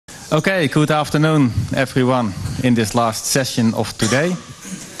Okay, good afternoon everyone in this last session of today.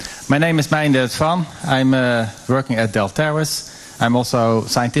 My name is Meindert Van. I'm working at Deltaris. I'm also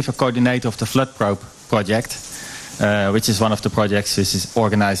scientific coordinator of the FloodProbe project, which is one of the projects which is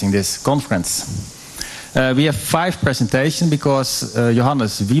organizing this conference. We have 5 presentations because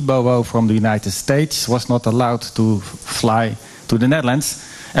Johannes Wiebowo from the United States was not allowed to fly to the Netherlands.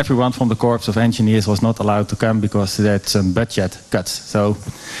 Everyone from the Corps of Engineers was not allowed to come because they had some budget cuts. So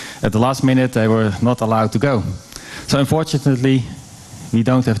at the last minute they were not allowed to go. So unfortunately we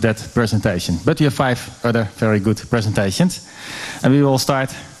don't have that presentation. But we have 5 other very good presentations. And we will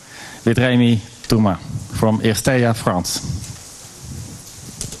start with Remy from Irstea, France.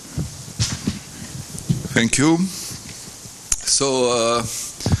 Thank you. So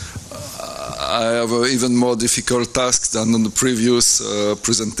I have an even more difficult task than on the previous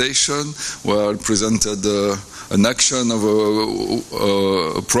presentation, where I presented an action of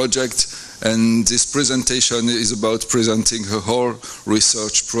a project, and this presentation is about presenting a whole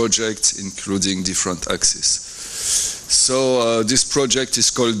research project, including different axes. So this project is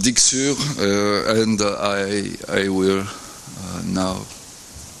called Digsure, and I will now.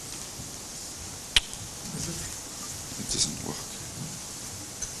 It doesn't work.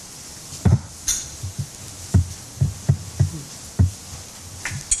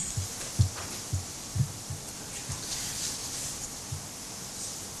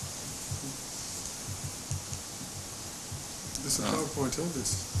 It's a PowerPoint, huh,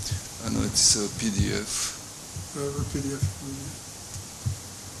 this? I know it's a PDF. A PDF.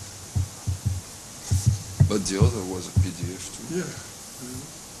 But the other was a PDF too. Yeah.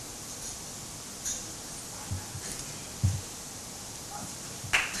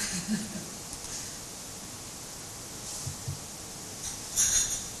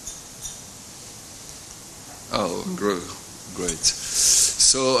 Oh, great.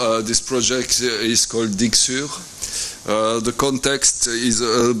 So this project is called Digsure. The context is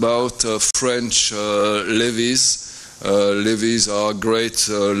about French levees. Levees are great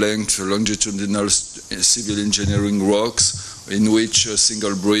longitudinal civil engineering rocks in which a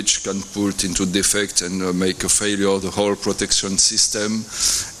single bridge can put into defect and make a failure of the whole protection system.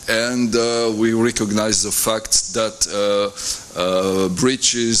 And we recognize the fact that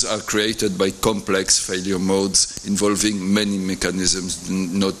breaches are created by complex failure modes involving many mechanisms,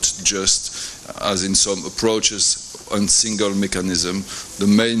 not just, as in some approaches, one single mechanism, the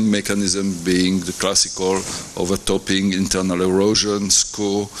main mechanism being the classical overtopping, internal erosion,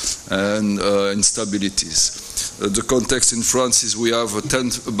 score, and instabilities. The context in France is we have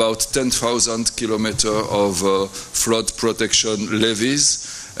about 10,000 kilometers of flood protection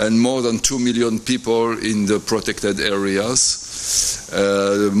levees, and more than 2 million people in the protected areas.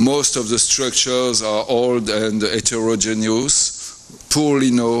 Most of the structures are old and heterogeneous,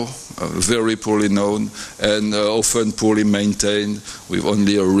 poorly known, very poorly known, and often poorly maintained, with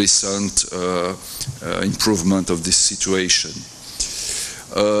only a recent improvement of this situation.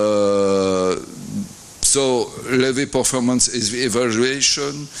 So levee performance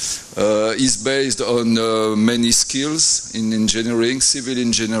evaluation is based on many skills in engineering, civil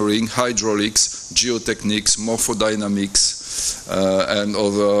engineering, hydraulics, geotechniques, morphodynamics, and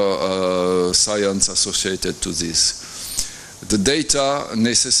other science associated to this. The data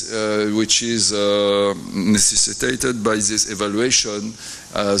which is necessitated by this evaluation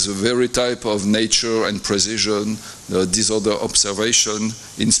as a very type of nature and precision, disorder observation,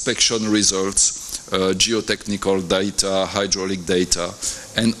 inspection results, geotechnical data, hydraulic data,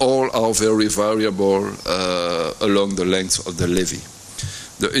 and all are very variable along the length of the levee.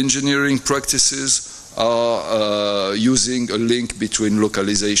 The engineering practices are using a link between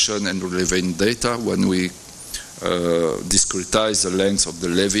localization and levee data when we discretize the length of the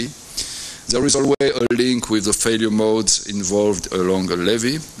levee. There is always a link with the failure modes involved along a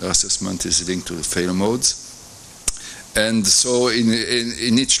levee. The assessment is linked to the failure modes. And so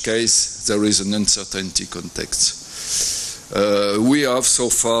in each case there is an uncertainty context. We have so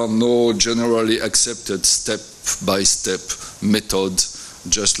far no generally accepted step-by-step method,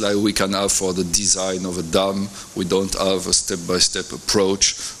 just like we can have for the design of a dam. We don't have a step-by-step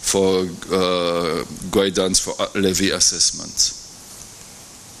approach for guidance for levee assessments.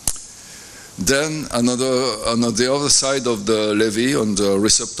 Then on the other side of the levee, on the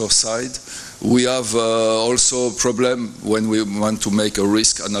receptor side, we have also a problem when we want to make a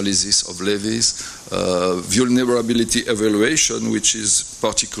risk analysis of levees, vulnerability evaluation, which is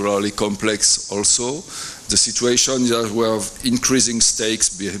particularly complex also. The situation is that we have increasing stakes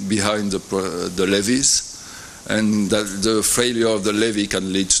behind the levees, and that the failure of the levee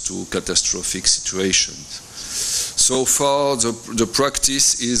can lead to catastrophic situations. So far, the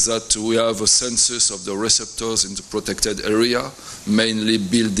practice is that we have a census of the receptors in the protected area, mainly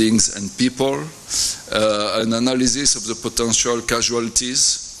buildings and people, an analysis of the potential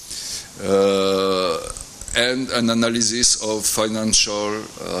casualties, and an analysis of financial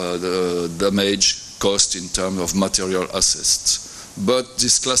damage cost in terms of material assets. But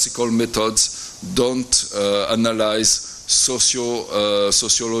these classical methods don't analyze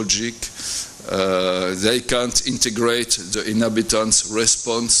sociologic. They can't integrate the inhabitants'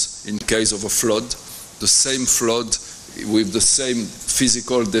 response in case of a flood. The same flood with the same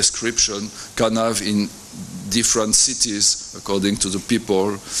physical description can have in different cities, according to the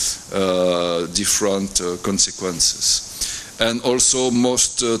people, different consequences. And also a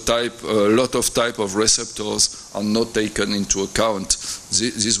lot of type of receptors are not taken into account.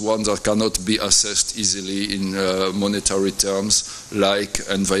 These ones that cannot be assessed easily in monetary terms, like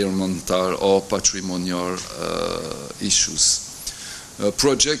environmental or patrimonial issues.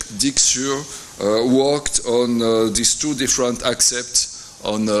 Project Digsure worked on these two different accepts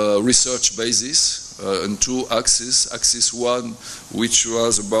on a research basis. On two axes. Axis one, which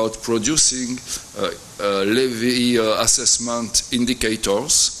was about producing levee assessment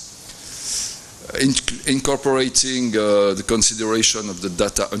indicators, incorporating the consideration of the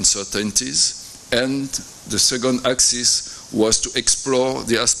data uncertainties, and the second axis was to explore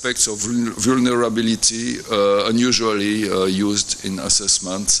the aspects of vulnerability unusually used in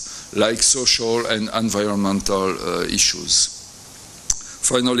assessments, like social and environmental issues.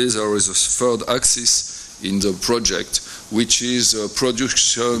 Finally, there is a third axis in the project, which is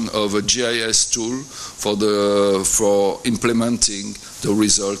production of a GIS tool for implementing the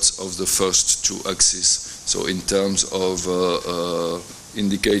results of the first two axes. So in terms of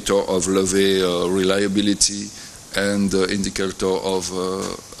indicator of levee reliability and indicator of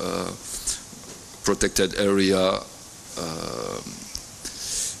protected area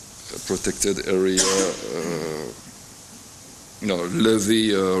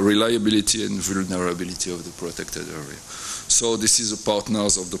levee reliability and vulnerability of the protected area. So this is the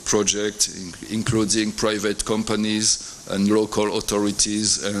partners of the project, including private companies and local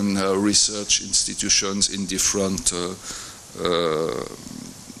authorities and research institutions in different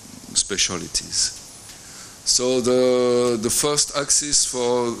specialties. So the first axis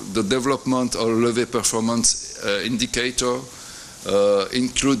for the development of levee performance indicator,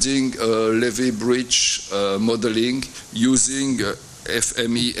 including levee bridge modeling using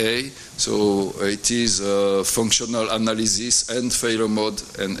FMEA, so it is functional analysis and failure mode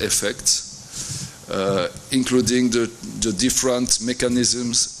and effects, including the different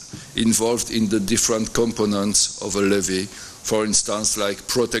mechanisms involved in the different components of a levee, for instance, like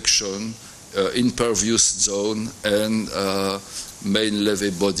protection, impervious zone, and main levee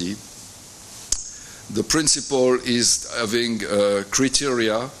body. The principle is having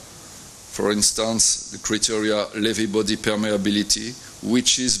criteria, for instance, the criteria levee body permeability,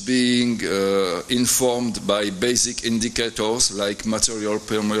 which is being informed by basic indicators like material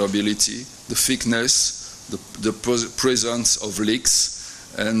permeability, the thickness, the presence of leaks,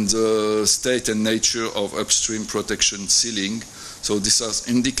 and the state and nature of upstream protection sealing. So these are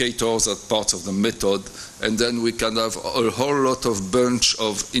indicators that part of the method, and then we can have a whole lot of bunch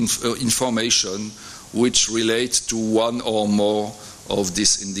of information which relate to one or more of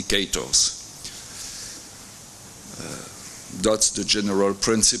these indicators. That's the general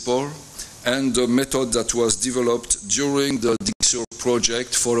principle. And the method that was developed during the Digsure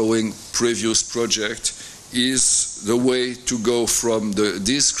project, following previous project, is the way to go from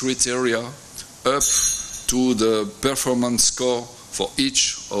these criteria up to the performance score for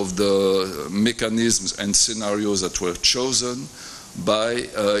each of the mechanisms and scenarios that were chosen, by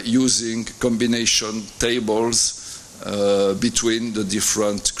using combination tables between the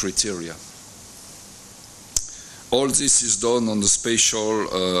different criteria. All this is done on the spatial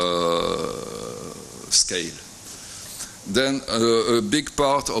scale. Then a big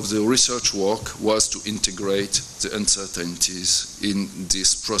part of the research work was to integrate the uncertainties in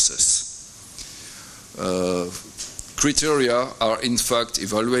this process. Criteria are in fact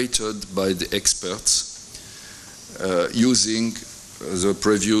evaluated by the experts using the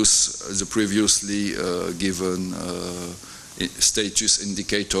previously given status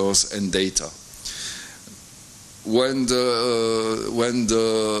indicators and data. When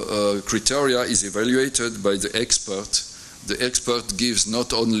the criteria is evaluated by the expert gives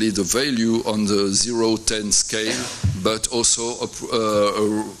not only the value on the 0-10 scale, but also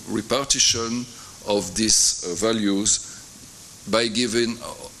a repartition of these values by giving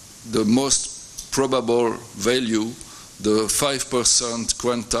the most probable value the 5%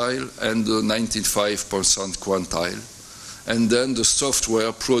 quantile and the 95% quantile. And then the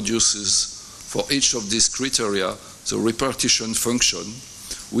software produces for each of these criteria the repartition function,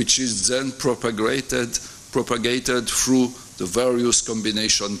 which is then propagated through the various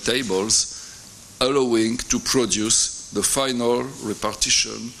combination tables, allowing to produce the final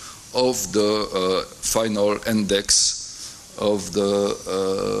repartition of the final index of the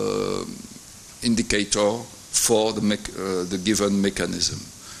indicator for the given mechanism.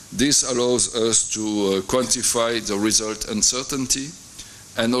 This allows us to quantify the result uncertainty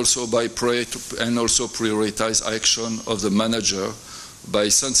and also prioritize action of the manager by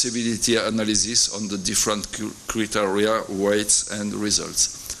sensibility analysis on the different criteria, weights and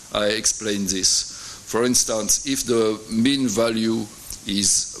results. I explained this. For instance, if the mean value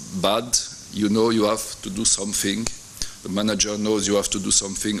is bad, you know you have to do something. The manager knows you have to do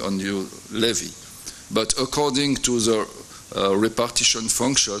something on your levy. But according to the repartition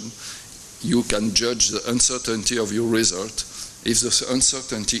function, you can judge the uncertainty of your result. If the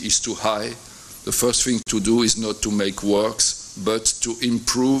uncertainty is too high, the first thing to do is not to make works, but to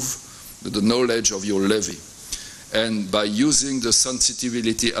improve the knowledge of your levy. And by using the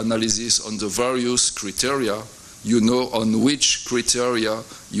sensitivity analysis on the various criteria, you know on which criteria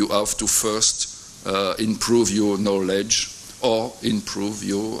you have to first improve your knowledge or improve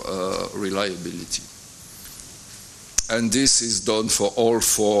your reliability. And this is done for all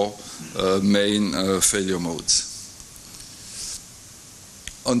four main failure modes.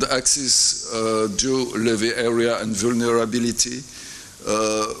 On the axis due levee area and vulnerability,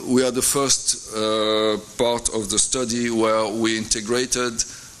 we are the first part of the study where we integrated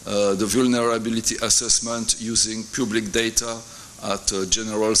the vulnerability assessment using public data at a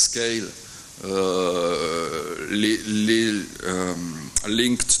general scale,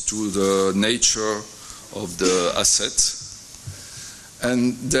 linked to the nature of the asset.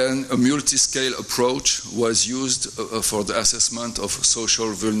 And then a multi-scale approach was used for the assessment of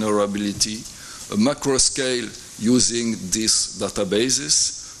social vulnerability, a macro scale using these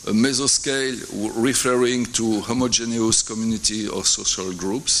databases, a mesoscale referring to homogeneous community or social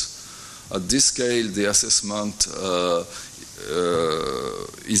groups. At this scale, the assessment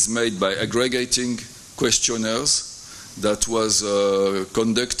is made by aggregating questionnaires that was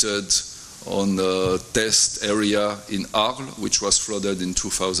conducted on a test area in Arles, which was flooded in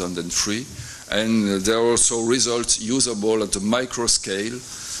 2003. And there are also results usable at a micro scale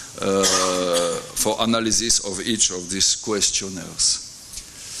for analysis of each of these questionnaires.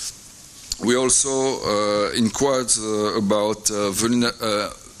 We also inquired about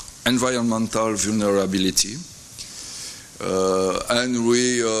environmental vulnerability, and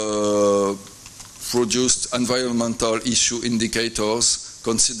we produced environmental issue indicators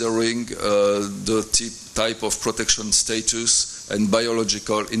considering the type of protection status and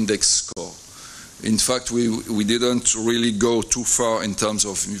biological index score. In fact, we didn't really go too far in terms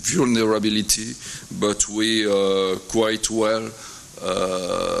of vulnerability, but we quite well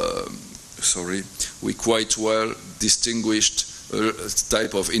distinguished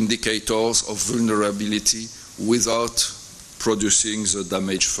type of indicators of vulnerability without producing the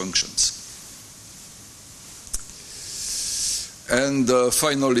damage functions. And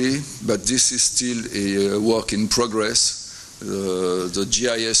finally, but this is still a work in progress, the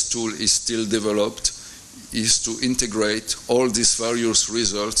GIS tool is still developed, is to integrate all these various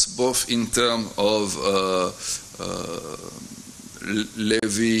results, both in terms of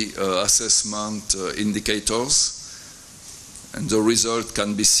levee assessment indicators, and the result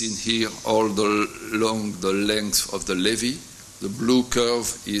can be seen here all along the length of the levee. The blue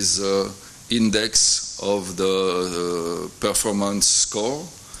curve is index of the performance score,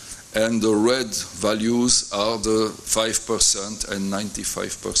 and the red values are the 5% and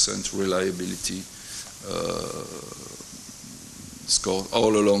 95% reliability score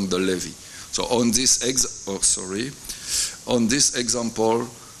all along the levee. So on this example,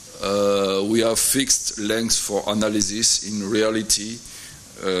 we have fixed lengths for analysis. In reality,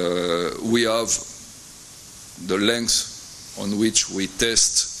 we have the length on which we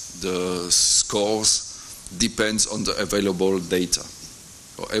test the scores depends on the available data.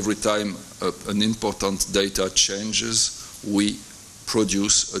 So every time an important data changes, we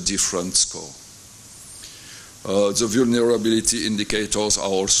produce a different score. The vulnerability indicators are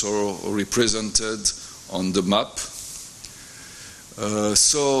also represented on the map.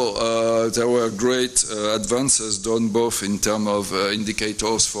 There were great advances done both in terms of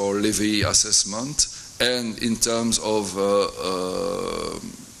indicators for levee assessment and in terms of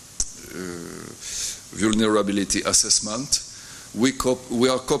vulnerability assessment. We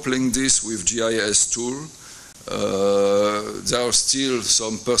are coupling this with GIS tool there are still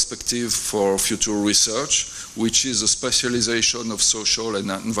some perspective for future research, which is a specialization of social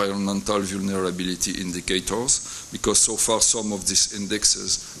and environmental vulnerability indicators, because so far some of these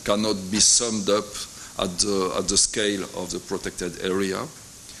indexes cannot be summed up at the scale of the protected area.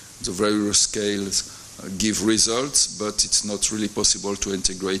 The various scales give results, but it's not really possible to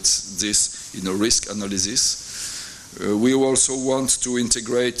integrate this in a risk analysis. We also want to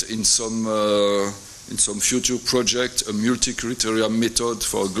integrate in some future project a multi-criteria method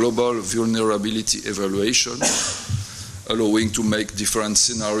for global vulnerability evaluation, allowing to make different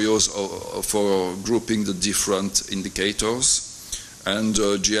scenarios for grouping the different indicators. And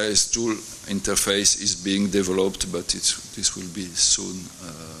GIS tool interface is being developed, but this will be soon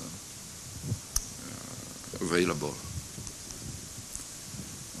available.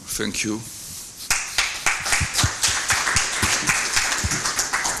 Thank you.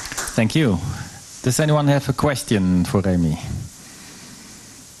 Thank you. Does anyone have a question for Remy?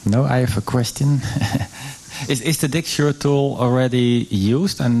 No, I have a question. Is the Digsure tool already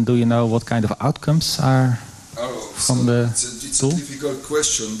used, and do you know what kind of outcomes are from the it's tool? a difficult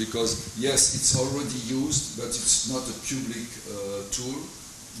question, because yes, it's already used, but it's not a public tool,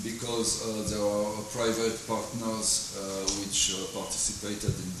 because there are private partners which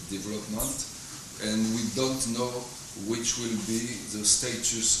participated in the development, and we don't know which will be the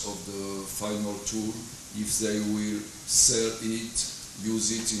status of the final tool, if they will sell it,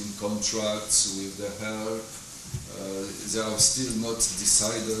 use it in contracts with the help. They are still not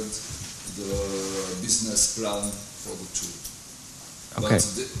decided the business plan for the tool. Okay.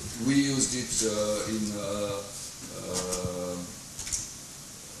 But we used it in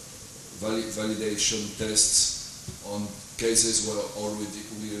validation tests on cases where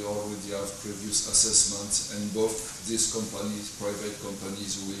we already have previous assessments, and both these companies, private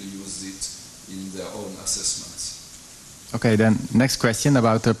companies, will use it in their own assessments. Okay, then next question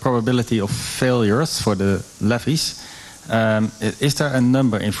about the probability of failures for the levees. Is there a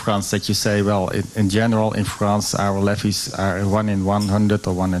number in France that you say, well, in general in France our levees are 1 in 100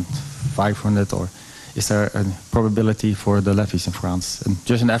 or 1 in 500, or is there a probability for the levees in France? And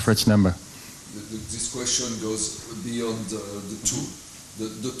just an average number. This question goes beyond the tool.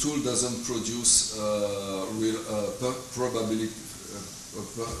 The tool doesn't produce real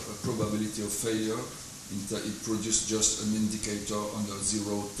probability of failure. It produces just an indicator on a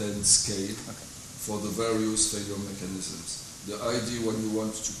 0-10 scale for the various failure mechanisms. The idea when you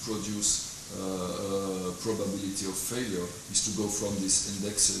want to produce probability of failure is to go from these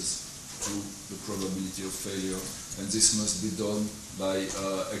indexes to the probability of failure, and this must be done by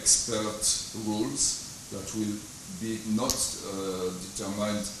expert rules that will be not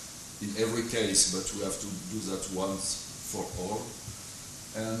determined in every case, but we have to do that once for all.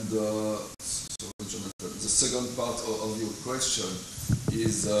 And so, Jonathan, the second part of your question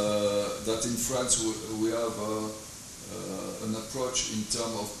is that in France we have an approach in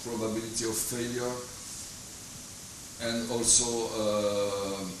terms of probability of failure, and also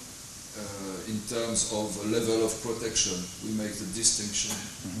in terms of level of protection. We make the distinction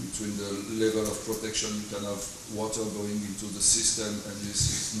between the level of protection. You can have water going into the system, and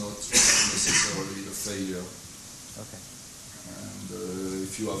this is not necessarily a failure. Okay. And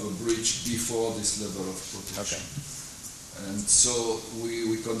if you have a breach before this level of protection. Okay. And so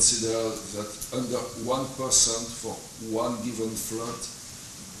we consider that under 1% for one given flood,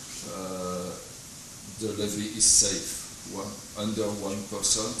 the levee is safe. Under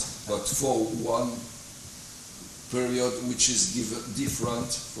 1%, but for one period which is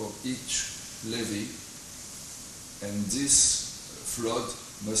different for each levee, and this flood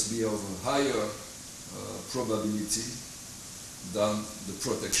must be of a higher probability than the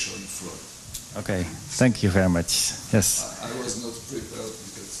protection flood. Okay, thank you very much. Yes. I was not prepared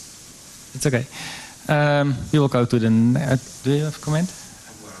because... It's okay. We will go to the... do you have a comment?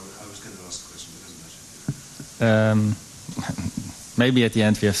 Well, I was going to ask a question, but it doesn't matter. Maybe at the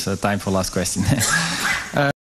end we have time for last question.